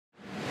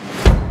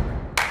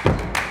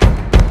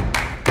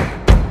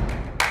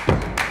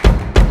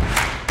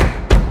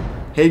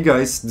Hey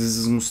guys, this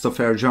is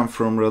Mustafa Ercan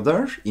from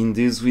RADAAR. In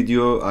this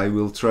video I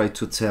will try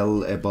to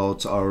tell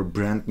about our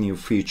brand new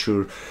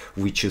feature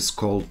which is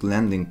called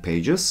landing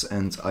pages,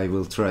 and I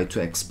will try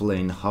to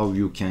explain how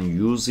you can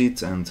use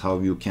it and how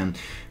you can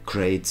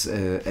create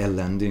a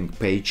landing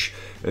page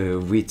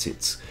with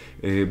it.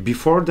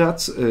 Before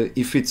that,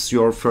 if it's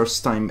your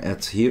first time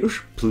at here,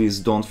 please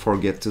don't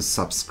forget to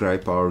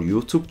subscribe our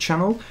YouTube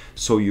channel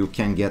so you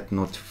can get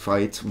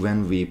notified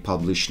when we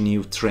publish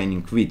new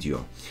training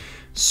video.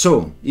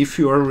 So, if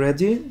you are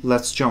ready,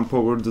 let's jump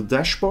over the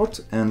dashboard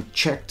and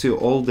check the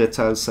all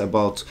details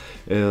about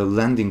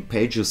landing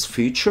pages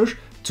feature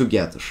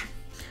together.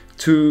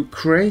 To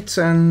create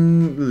a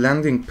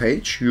landing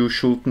page, you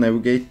should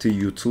navigate the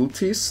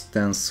utilities,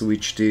 then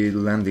switch the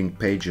landing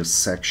pages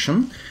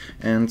section,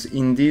 and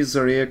in this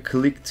area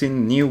click the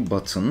new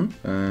button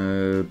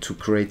to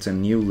create a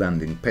new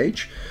landing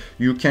page.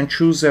 You can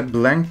choose a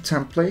blank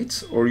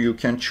template or you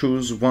can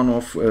choose one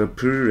of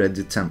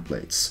pre-ready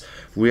templates.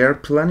 We are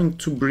planning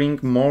to bring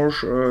more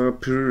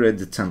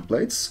pre-ready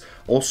templates.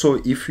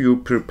 Also, if you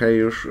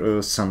prepare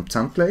some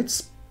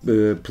templates,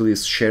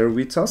 please share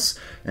with us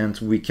and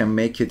we can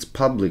make it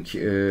public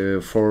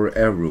for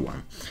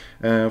everyone.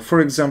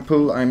 For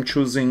example, I'm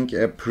choosing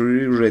a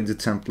pre-ready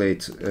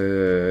template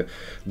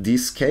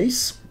this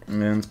case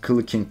and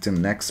clicking the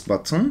next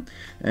button,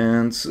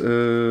 and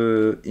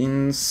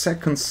in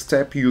second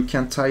step you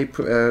can type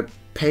a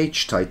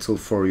page title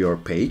for your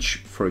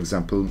page, for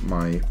example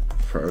my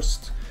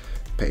first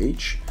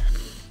page.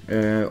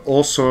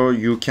 Also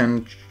you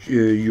can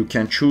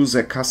choose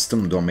a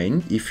custom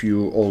domain if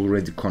you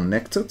already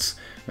connected,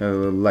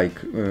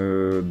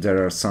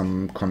 there are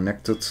some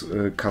connected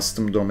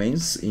custom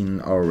domains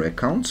in our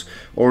account,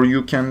 or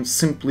you can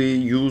simply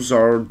use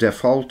our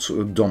default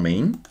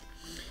domain,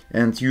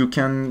 and you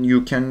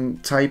can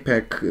type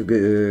a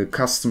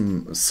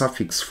custom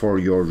suffix for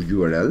your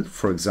URL,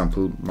 for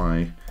example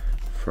my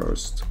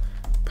first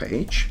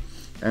page,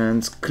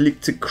 and click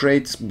the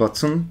create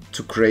button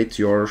to create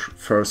your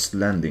first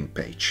landing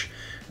page.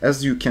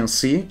 As you can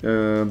see,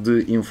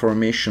 the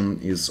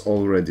information is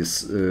already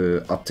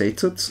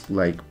updated,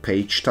 like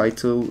page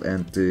title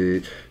and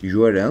the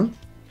URL,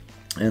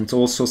 and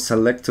also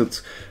selected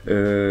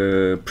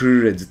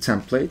pre-ready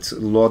template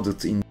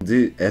loaded in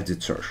the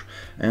editor.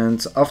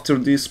 And after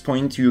this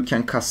point you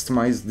can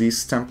customize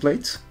this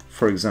template.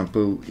 For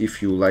example,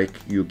 if you like,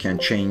 you can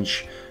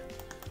change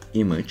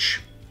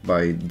image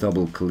by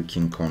double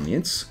clicking on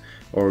it,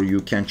 or you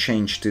can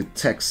change the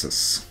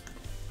texts,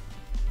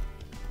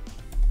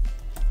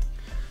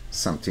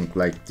 something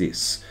like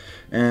this,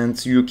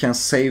 and you can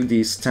save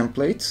this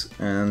template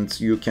and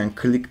you can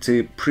click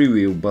the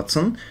preview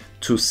button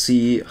to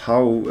see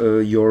how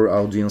your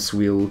audience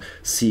will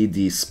see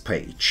this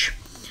page,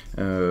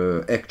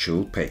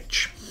 actual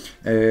page.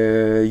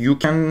 You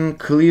can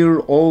clear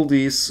all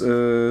these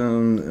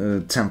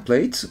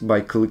templates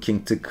by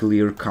clicking the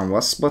clear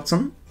canvas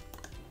button,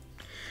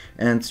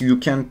 and you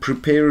can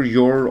prepare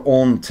your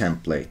own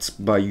template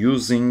by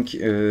using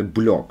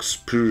blocks,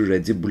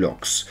 pre-ready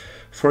blocks.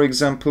 For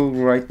example,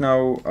 right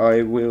now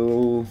I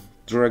will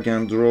drag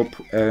and drop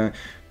a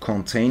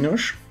container,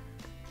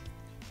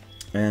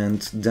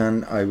 and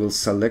then I will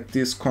select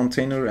this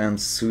container and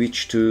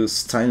switch to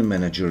Style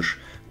Manager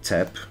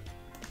tab,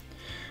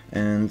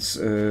 and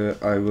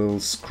I will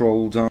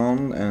scroll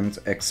down and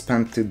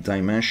expand the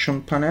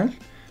dimension panel,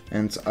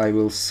 and I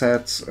will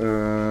set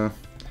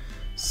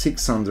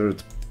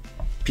 600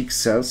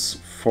 pixels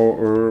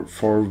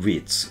for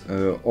width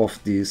of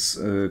this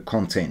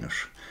container.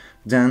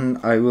 Then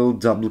I will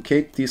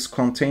duplicate this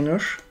container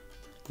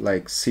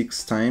like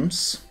 6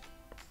 times.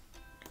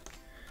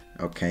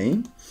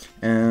 Okay,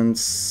 and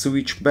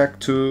switch back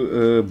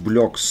to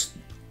blocks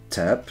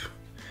tab,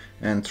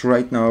 and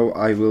right now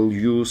I will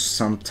use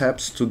some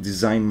tabs to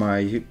design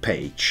my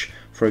page.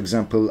 For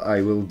example,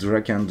 I will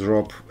drag and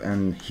drop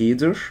an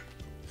header,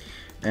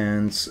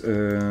 and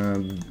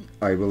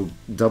I will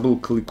double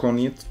click on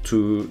it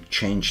to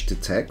change the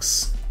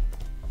text.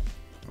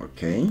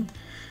 Okay,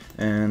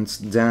 and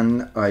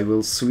then I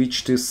will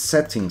switch to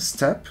settings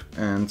tab,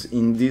 and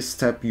in this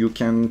tab you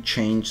can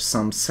change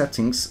some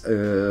settings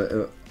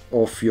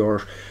of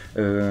your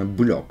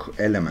block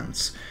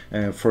elements.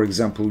 For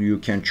example, you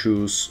can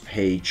choose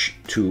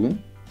H2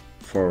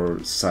 for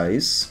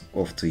size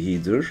of the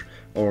header,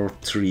 or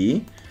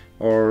 3,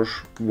 or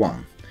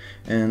 1.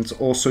 And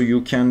also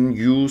you can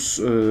use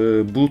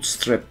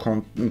bootstrap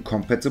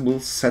compatible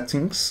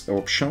settings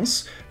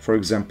options. For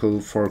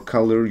example, for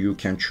color you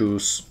can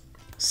choose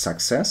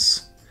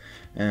success,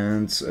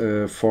 and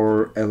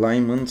for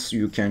alignment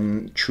you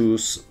can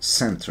choose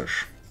center,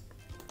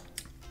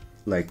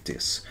 like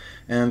this.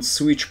 And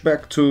switch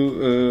back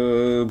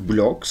to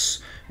blocks,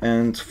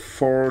 and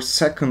for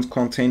second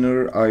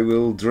container I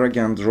will drag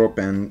and drop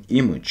an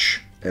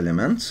image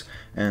element,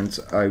 and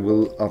I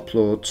will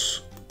upload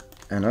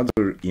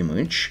another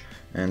image,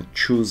 and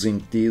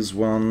choosing this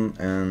one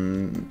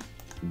and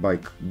by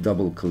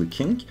double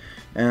clicking,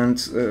 and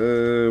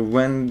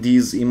when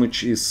this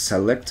image is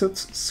selected,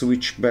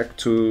 switch back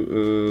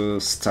to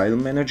Style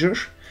Manager,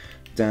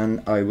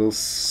 then I will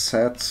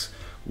set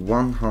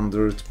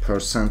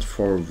 100%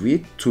 for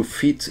width to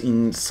fit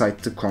inside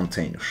the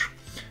container,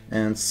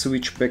 and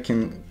switch back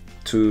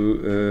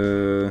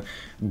into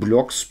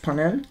blocks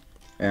panel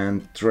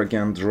and drag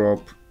and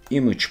drop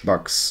image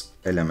box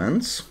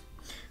elements,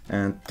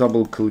 and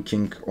double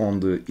clicking on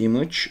the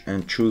image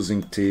and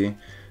choosing the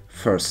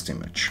first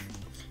image.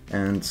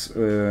 And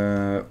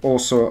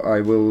also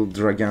I will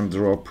drag and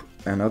drop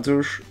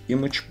another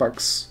image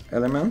box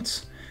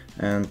element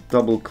and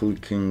double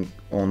clicking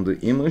on the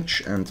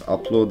image and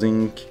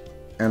uploading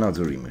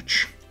another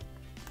image.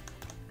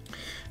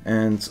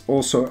 And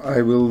also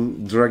I will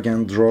drag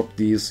and drop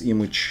this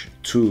image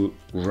to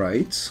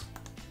right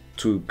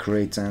to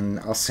create an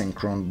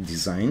asynchronous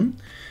design.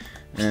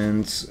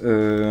 And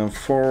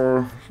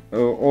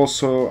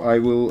also I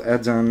will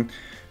add an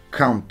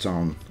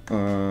countdown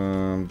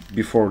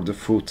before the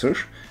footer,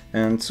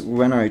 and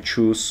when I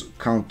choose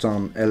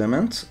countdown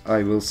element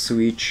I will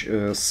switch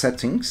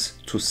settings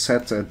to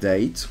set a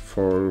date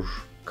for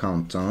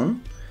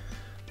countdown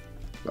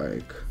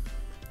like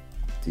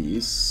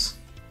this.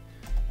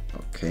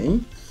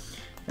 Okay,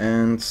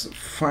 and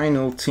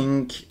final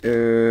thing,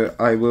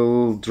 I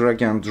will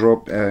drag and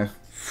drop a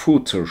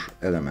footer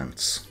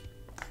element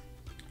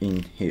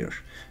in here,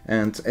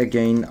 and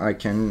again I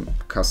can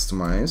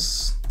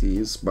customize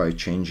these by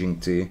changing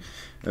the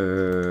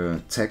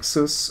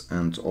texts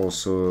and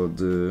also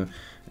the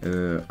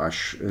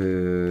href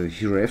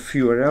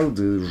URL,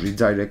 the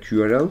redirect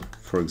URL,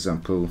 for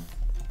example.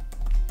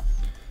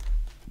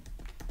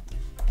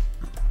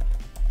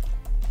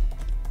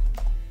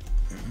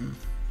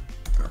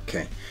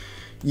 Okay,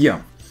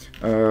 yeah.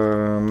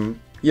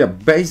 Yeah,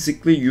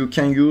 basically you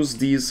can use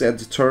this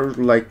editor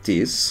like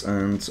this,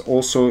 and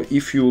also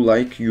if you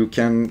like you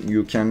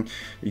can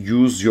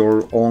use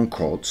your own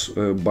code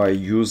by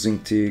using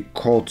the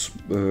code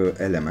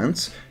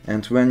elements,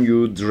 and when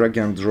you drag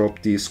and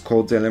drop this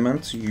code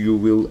element you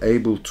will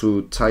able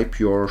to type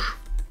your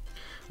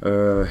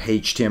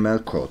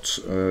HTML code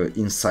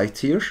inside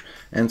here,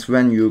 and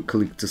when you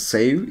click to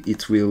save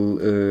it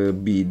will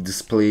be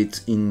displayed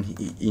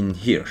in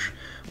here.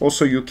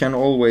 Also you can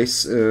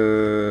always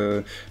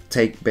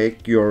take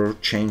back your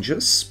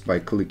changes by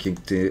clicking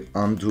the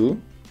undo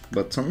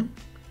button,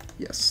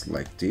 yes,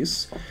 like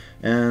this.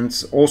 And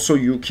also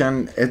you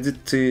can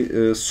edit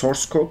the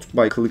source code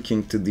by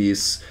clicking to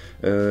this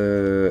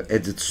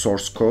edit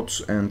source code,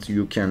 and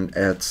you can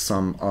add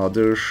some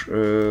other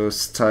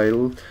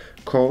style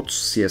codes,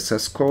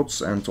 CSS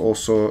codes, and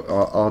also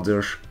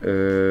other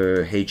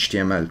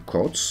HTML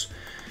codes.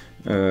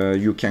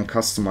 You can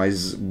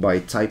customize by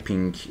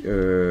typing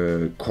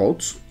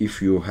code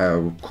if you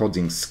have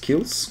coding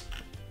skills.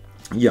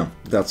 Yeah,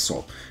 that's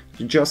all.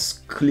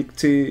 Just click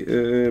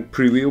the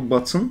preview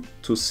button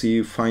to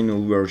see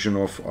final version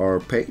of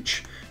our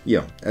page.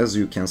 Yeah, as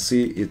you can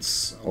see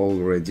it's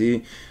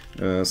already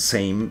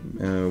same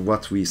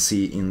what we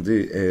see in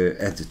the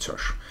editor.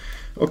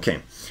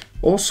 Okay.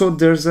 Also,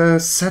 there's a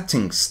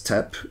settings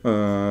tab.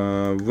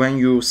 When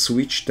you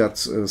switch that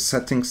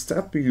settings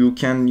tab, you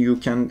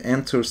can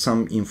enter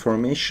some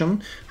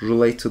information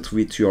related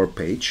with your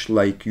page,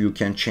 like you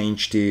can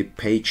change the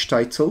page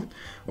title,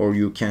 or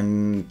you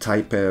can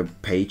type a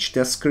page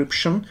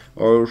description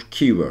or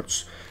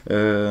keywords.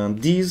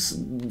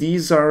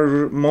 These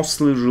are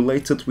mostly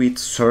related with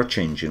search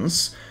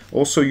engines.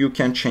 Also, you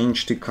can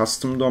change the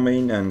custom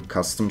domain and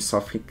custom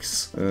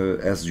suffix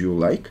as you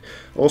like.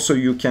 Also,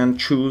 you can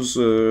choose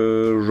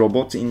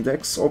robot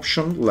index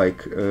option,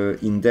 like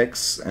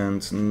index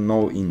and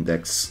no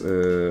index.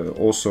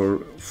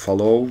 Also,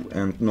 follow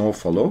and no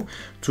follow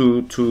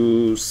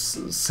to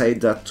say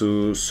that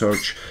to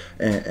search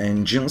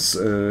engines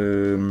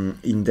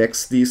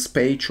index this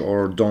page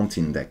or don't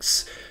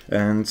index.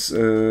 And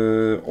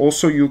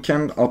also you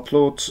can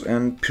upload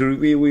and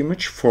preview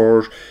image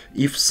for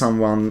if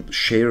someone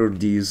share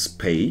this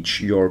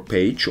page, your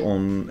page,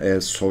 on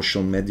a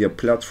social media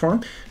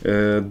platform.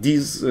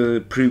 This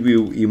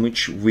preview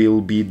image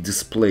will be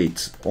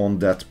displayed on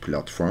that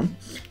platform.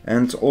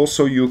 And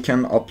also you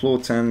can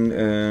upload an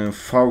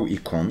fav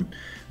icon,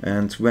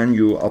 and when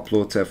you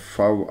upload a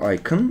fav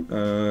icon,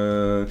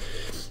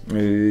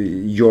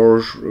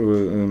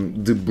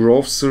 the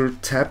browser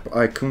tab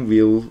icon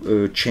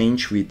will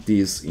change with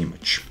this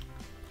image.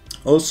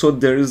 Also,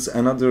 there is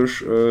another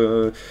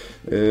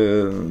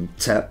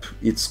tab,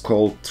 it's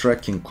called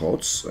tracking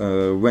codes.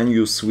 When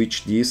you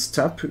switch this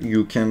tab,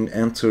 you can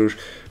enter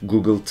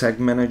Google Tag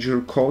Manager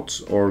code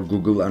or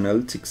Google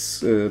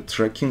Analytics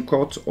tracking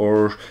code,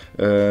 or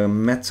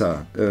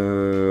Meta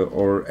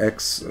or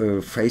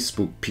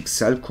Facebook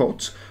Pixel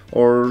code,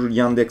 or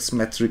Yandex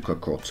Metrica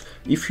code.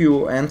 If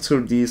you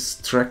enter these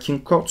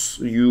tracking codes,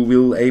 you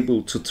will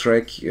able to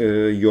track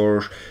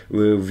your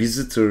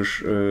visitor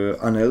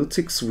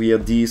analytics via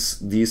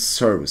these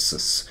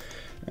services.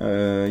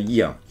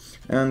 Yeah,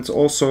 and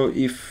also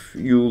if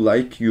you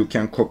like, you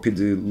can copy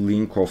the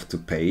link of the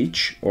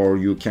page, or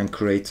you can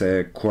create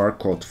a QR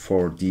code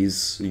for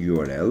this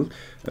URL.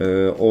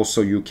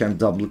 Also, you can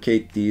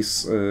duplicate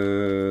this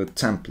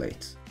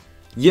template.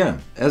 Yeah,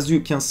 as you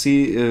can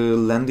see,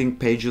 landing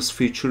pages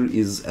feature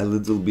is a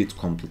little bit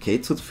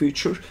complicated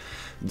feature.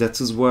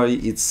 That is why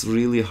it's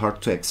really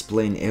hard to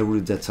explain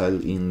every detail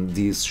in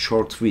this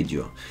short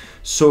video.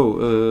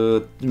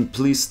 So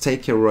please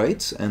take a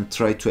ride and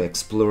try to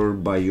explore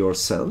by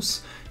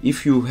yourselves.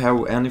 If you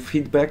have any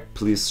feedback,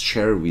 please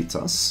share with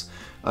us.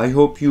 I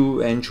hope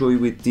you enjoy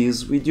with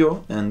this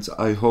video and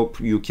I hope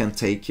you can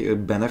take a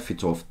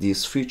benefit of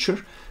this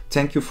feature.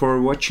 Thank you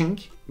for watching.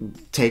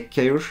 Take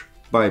care.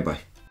 Bye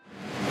bye.